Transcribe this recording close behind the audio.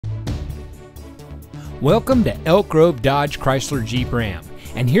Welcome to Elk Grove Dodge Chrysler Jeep Ram,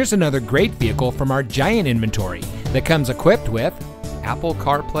 and here's another great vehicle from our giant inventory that comes equipped with Apple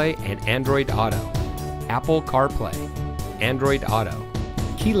CarPlay and Android Auto, Apple CarPlay, Android Auto,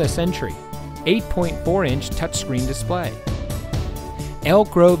 keyless entry, 8.4-inch touchscreen display.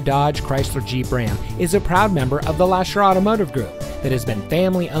 Elk Grove Dodge Chrysler Jeep Ram is a proud member of the Lasher Automotive Group that has been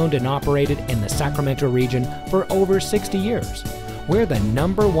family owned and operated in the Sacramento region for over 60 years. We're the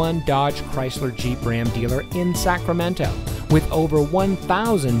 #1 Dodge Chrysler Jeep Ram dealer in Sacramento, with over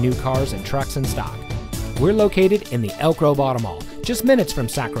 1,000 new cars and trucks in stock. We're located in the Elk Grove Auto Mall, just minutes from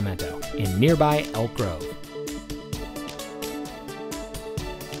Sacramento, in nearby Elk Grove.